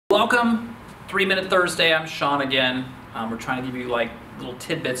welcome, 3-Minute Thursday. I'm Sean again. We're trying to give you like little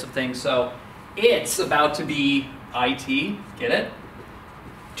tidbits of things. So it's about to be IT, get it?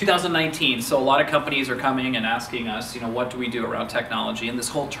 2019, so a lot of companies are coming and asking us, what do we do around technology? And this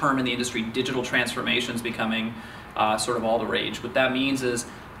whole term in the industry, digital transformation, is becoming sort of all the rage. What that means is,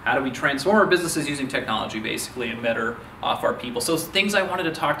 how do we transform our businesses using technology, basically, and better off our people? So things I wanted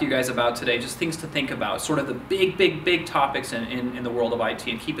to talk to you guys about today, just things to think about, sort of the big topics in the world of IT,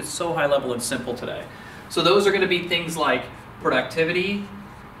 and keep it so high level and simple today. So those are going to be things like productivity,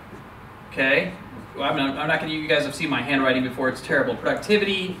 okay? Well, I'm not going to, you guys have seen my handwriting before, it's terrible.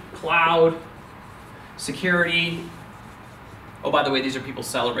 Productivity, cloud, security. Oh, by the way, these are people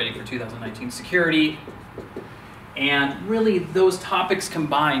celebrating for 2019. Security. And really, those topics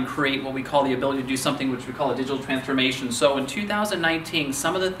combined create what we call the ability to do something which we call a digital transformation. So in 2019,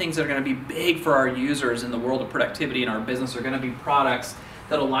 some of the things that are going to be big for our users in the world of productivity in our business are going to be products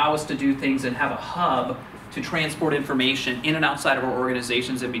that allow us to do things and have a hub to transport information in and outside of our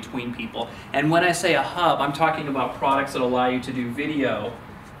organizations and between people. And when I say a hub, I'm talking about products that allow you to do video,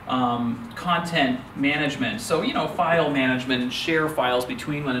 content management, so file management and share files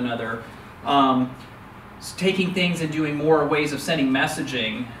between one another. Taking things and doing more ways of sending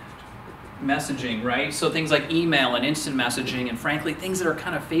messaging, right? So things like email and instant messaging, and frankly, things that are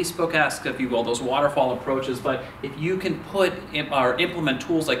kind of Facebook-esque, if you will, those waterfall approaches. But if you can put or implement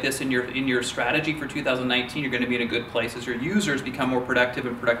tools like this in your strategy for 2019, you're going to be in a good place as your users become more productive,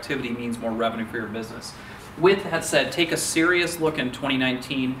 and productivity means more revenue for your business. With that said, take a serious look in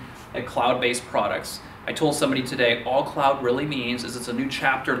 2019 at cloud-based products. I told somebody today, all cloud really means is it's a new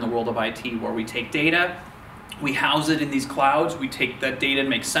chapter in the world of IT where we take data, we house it in these clouds, we take that data and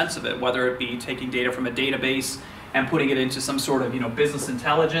make sense of it, whether it be taking data from a database and putting it into some sort of business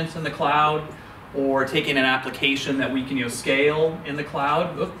intelligence in the cloud, or taking an application that we can scale in the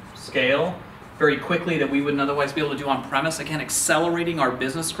cloud, scale very quickly that we wouldn't otherwise be able to do on premise. Again, accelerating our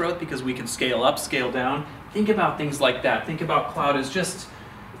business growth because we can scale up, scale down. Think about things like that. Think about cloud as just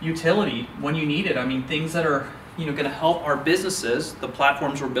utility when you need it. I mean, things that are going to help our businesses, the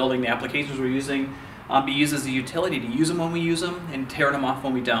platforms we're building, the applications we're using, be used as a utility to use them when we use them and tear them off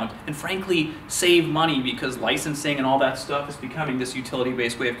when we don't. And frankly, save money because licensing and all that stuff is becoming this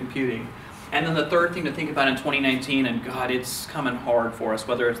utility-based way of computing. And then the third thing to think about in 2019, and God, it's coming hard for us,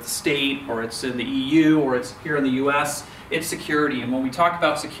 whether it's the state or it's in the EU or it's here in the US, it's security. And when we talk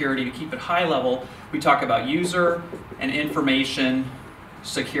about security, to keep it high level, we talk about user and information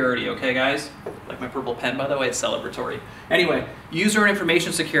security, okay guys? Like my purple pen, by the way, it's celebratory. Anyway, user and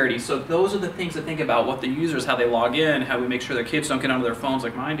information security. So those are the things to think about, what the users, how they log in, how we make sure their kids don't get onto their phones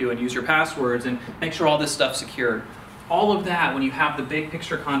like mine do and use your passwords, and make sure all this stuff's secured. All of that, when you have the big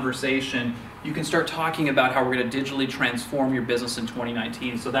picture conversation, you can start talking about how we're going to digitally transform your business in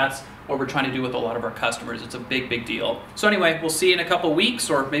 2019. So that's what we're trying to do with a lot of our customers. It's a big deal. So anyway, we'll see you in a couple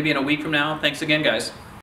weeks or maybe in a week from now. Thanks again, guys.